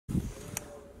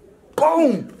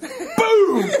Boom!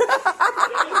 Boom!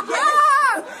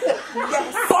 Yes!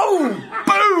 Boom!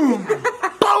 Boom!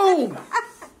 Boom!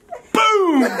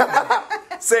 Boom!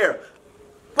 Sarah,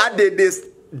 I did this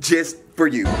just for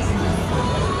you.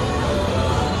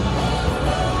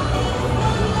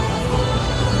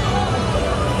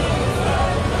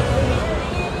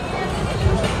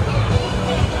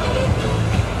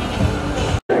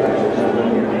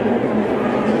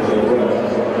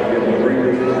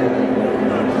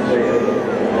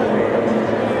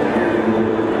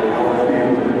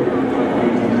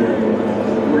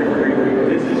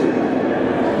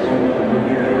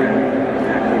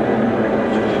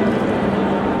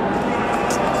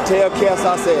 Tell Cass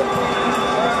I said,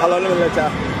 hold on, let me let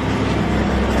y'all.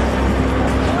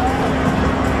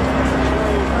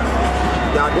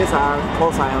 Y'all, this how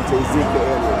close I am to Ezekiel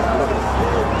Elliott.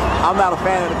 I'm not a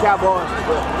fan of the Cowboys,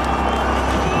 but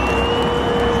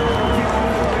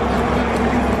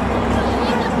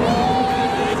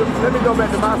let me go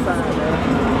back to my side,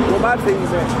 man. Where my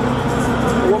team's at.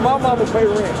 Where my mama pay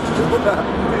rent.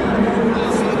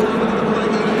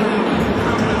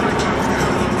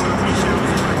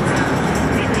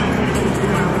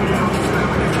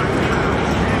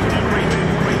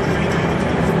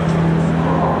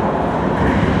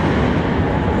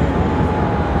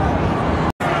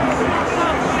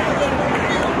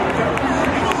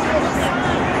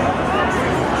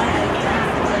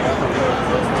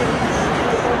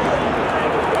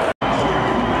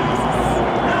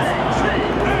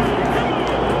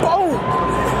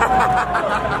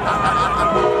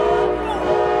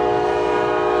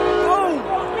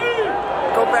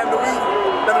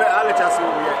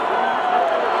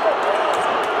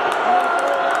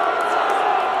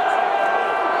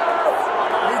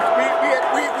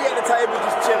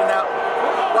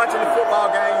 Watching the football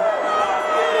game.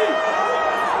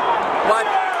 What?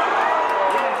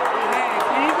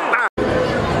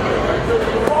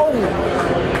 Oh!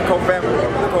 Co-family.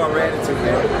 Look who I ran into,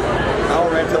 man. I don't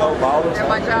ran into the old ballers. At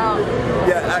my job.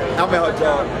 Yeah, I'm at her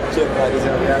job. She like this.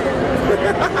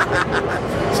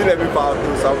 She let me follow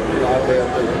through, so I'm out there.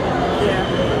 Yeah.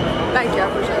 Thank you. I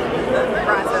appreciate it.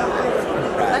 Right.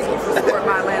 Thank you for supporting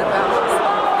my Atlanta Falcons.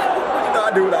 You know I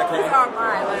do what I can. These are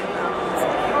my Atlanta Falcons.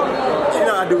 You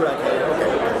know I do what I can, okay.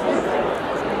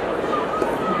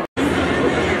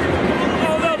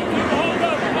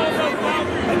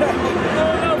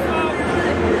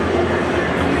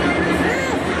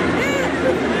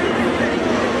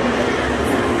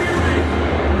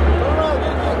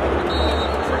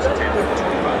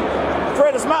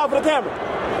 Fred, a smile for the camera.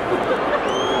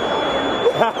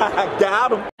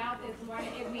 Got him.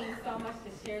 It means so much to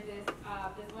share this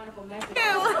wonderful message.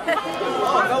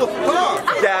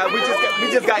 Yeah, we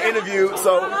just got interviewed,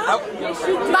 so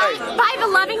by the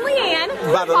loving Leanne.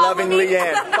 By the loving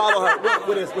Leanne. Follow her.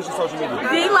 What's your social media?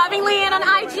 The loving Leanne on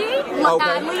IG.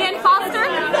 Okay. Leanne Foster.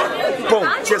 Boom,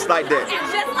 just like that.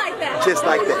 Just like that. Just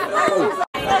like that. Boom.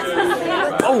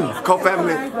 Boom.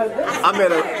 Co-family.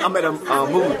 I'm at a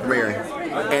movie premiere,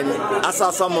 and I saw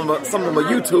some of my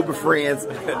YouTuber friends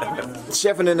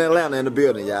chefing in Atlanta in the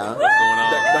building, y'all.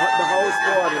 The whole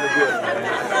squad in the building.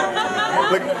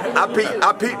 Look,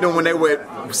 I peeped them when they were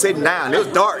sitting down. It was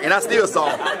dark, and I still saw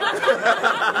them.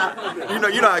 you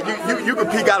know how you can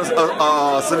peek out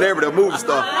a celebrity, a movie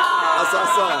star. I saw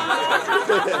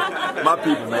some. My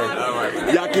people,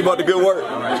 man. Y'all keep up the good work.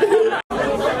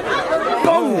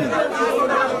 Boom.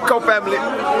 Co-family,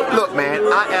 look, man,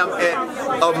 I am at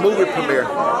a movie premiere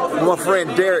with my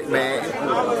friend Derek, man.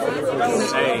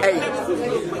 Hey,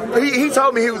 he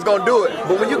told me he was gonna do it,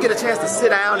 but when you get a chance to sit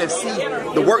down and see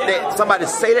the work that somebody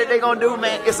say that they're gonna do,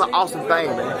 man, it's an awesome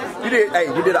thing, man. You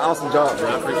did an awesome job,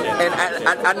 man. And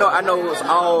I know it was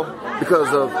all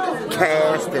because of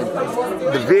cast and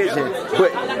the vision,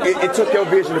 but it took your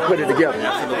vision to put it together.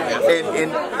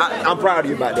 And I'm proud of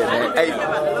you about that, man.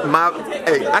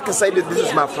 Hey, I can say that this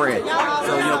is my friend.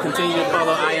 So, continue to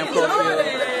follow I Am COFIELD,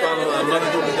 follow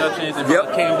Lovable Productions, and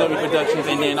follow KMW Productions,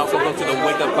 and then also go to the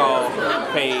Wake Up Call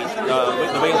page, the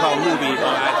Wake Up Call movies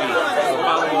on IG. So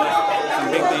follow us, some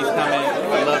big things coming.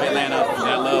 I love Atlanta, and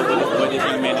I love what this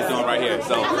young man is doing right here.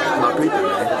 So, my people,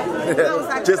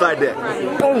 man. Just like that.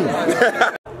 Boom.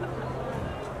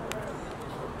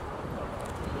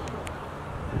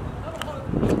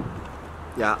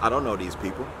 Yeah, I don't know these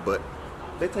people, but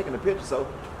they're taking a picture, so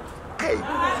hey.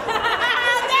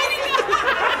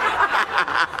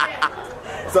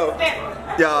 So,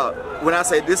 y'all, when I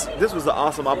say this was an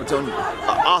awesome opportunity,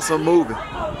 an awesome movie,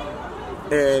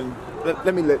 and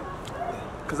let me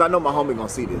because I know my homie gonna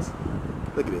see this.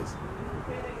 Look at this.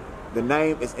 The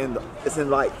name is it's in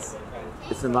lights.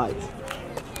 It's in lights.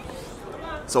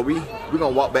 So we're gonna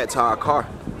walk back to our car,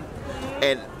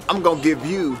 and I'm gonna give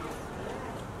you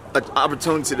an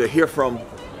opportunity to hear from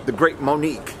the great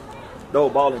Monique, the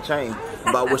old ball and chain,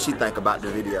 about what she think about the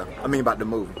video. I mean, about the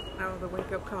movie. Oh, the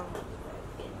wake up call.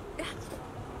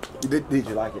 Did you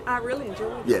like it? I really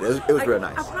enjoyed it. Yeah, it was real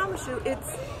nice. I promise you,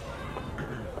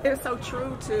 it's so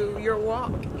true to your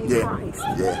walk in Christ.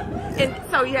 Yeah. And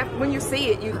so you have, when you see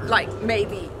it, you like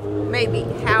maybe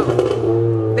how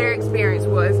their experience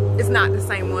was. It's not the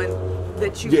same one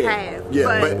that you have.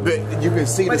 Yeah, but you can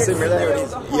see the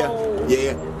similarities.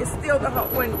 Yeah. It's still the whole,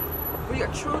 when you're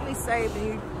truly saved and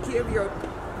you give your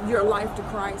life to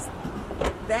Christ,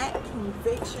 that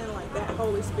conviction, like that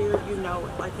Holy Spirit, you know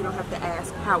it. Like you don't have to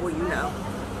ask, how will you know?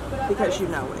 Because you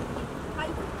know it.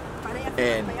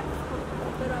 And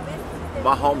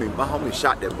my homie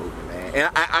shot that movie, man.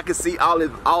 And I could see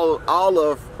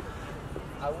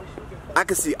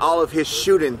all of his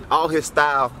shooting, all his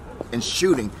style and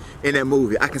shooting in that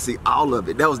movie. I can see all of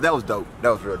it. That was dope. That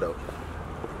was real dope.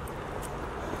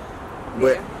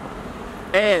 But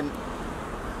and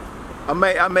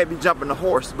I may be jumping the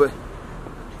horse, but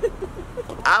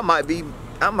I might be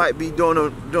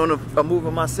doing a movie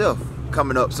myself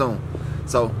coming up soon.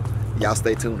 So y'all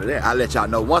stay tuned to that. I'll let y'all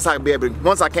know once I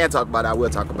can talk about it. I will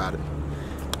talk about it.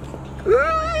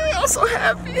 I'm so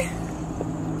happy.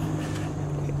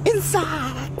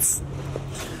 Insides.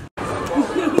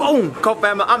 Boom,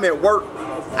 co-family. I'm at work.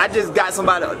 I just got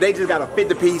somebody. They just got a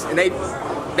 50 piece, and they've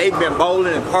been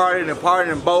bowling and partying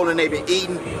and bowling. They've been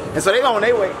eating, and so they on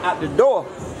their way out the door.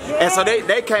 And so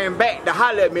they came back to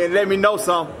holler at me and let me know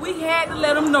something. We had to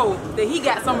let them know that he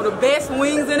got some of the best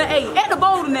wings in the A at the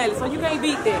bowling alley, so you can't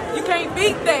beat that. You can't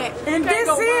beat that. And this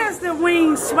is the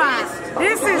wing spot.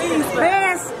 This is the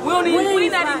best. We're not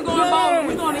even going bowling.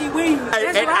 We're going to eat wings. Hey,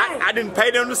 and right. I didn't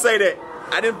pay them to say that.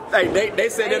 I didn't. Hey, they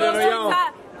said that on their own.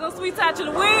 Go sweet touch of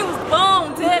the wing was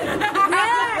boom, Teddy.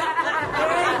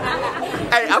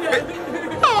 Hey,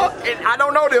 and I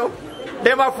don't know them.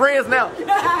 They're my friends now.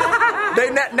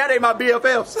 Now they my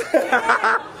BFFs.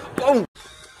 Boom.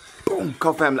 Boom.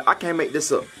 Co-family, I can't make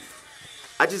this up.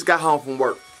 I just got home from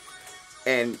work.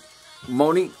 And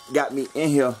Monique got me in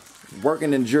here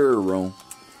working in the jury room.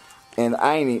 And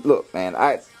I ain't, look, man,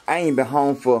 I ain't been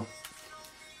home for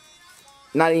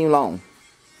not even long.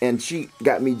 And she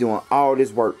got me doing all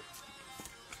this work.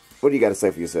 What do you got to say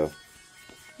for yourself?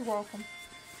 You're welcome.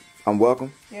 I'm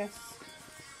welcome? Yes.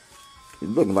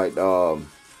 You're looking like the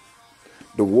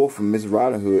wolf from Miss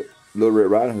Riding Hood, Little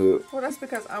Red Riding Hood. Well, that's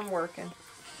because I'm working.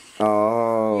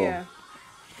 Oh. Yeah.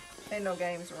 Ain't no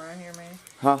games around here, man.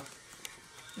 Huh?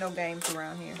 No games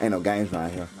around here. Ain't no games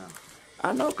around here. No.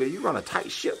 I know, because you run a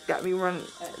tight ship. Got me running.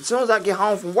 As soon as I get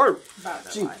home from work.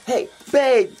 Hey,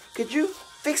 babe, could you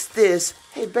fix this?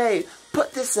 Hey, babe,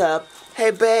 put this up.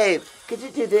 Hey, babe, could you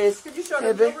do this? Could you show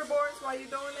the delivery boards while you're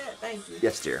doing that? Thank you.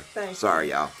 Yes, dear. Thank you. Sorry,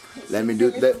 y'all. Let me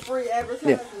do that. Free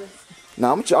advertisement. Yeah.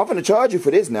 Now, I'm going to charge you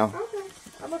for this now. Okay.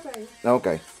 I'm going to pay you.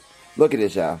 Okay. Look at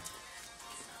this, y'all.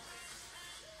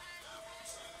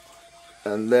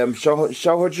 And let them show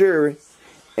her jewelry.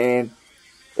 And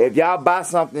if y'all buy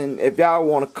something, if y'all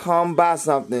want to come buy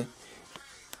something,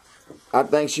 I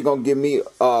think she's going to give me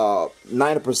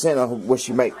 90% of what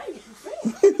she make.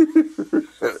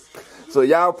 So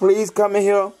y'all please come in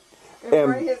here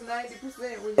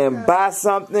and buy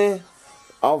something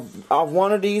off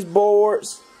one of these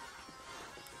boards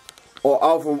or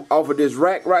off of this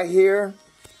rack right here,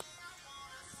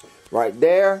 right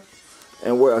there.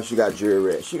 And where else she got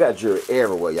jewelry at? She got jewelry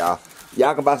everywhere, y'all.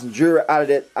 Y'all can buy some jewelry out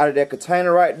of that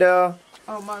container right there.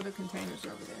 Oh, my other container's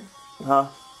over there. Huh?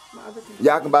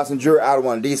 Y'all can buy some jewelry out of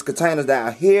one of these containers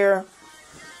down here.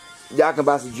 Y'all can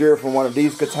buy some jewelry from one of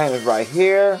these containers right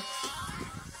here.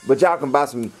 But y'all can buy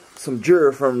some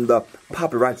jewelry from the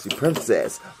paparazzi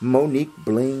princess,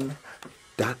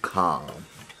 MoniqueBling.com.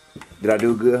 Did I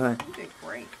do good, huh? You did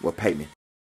great. Well, pay me.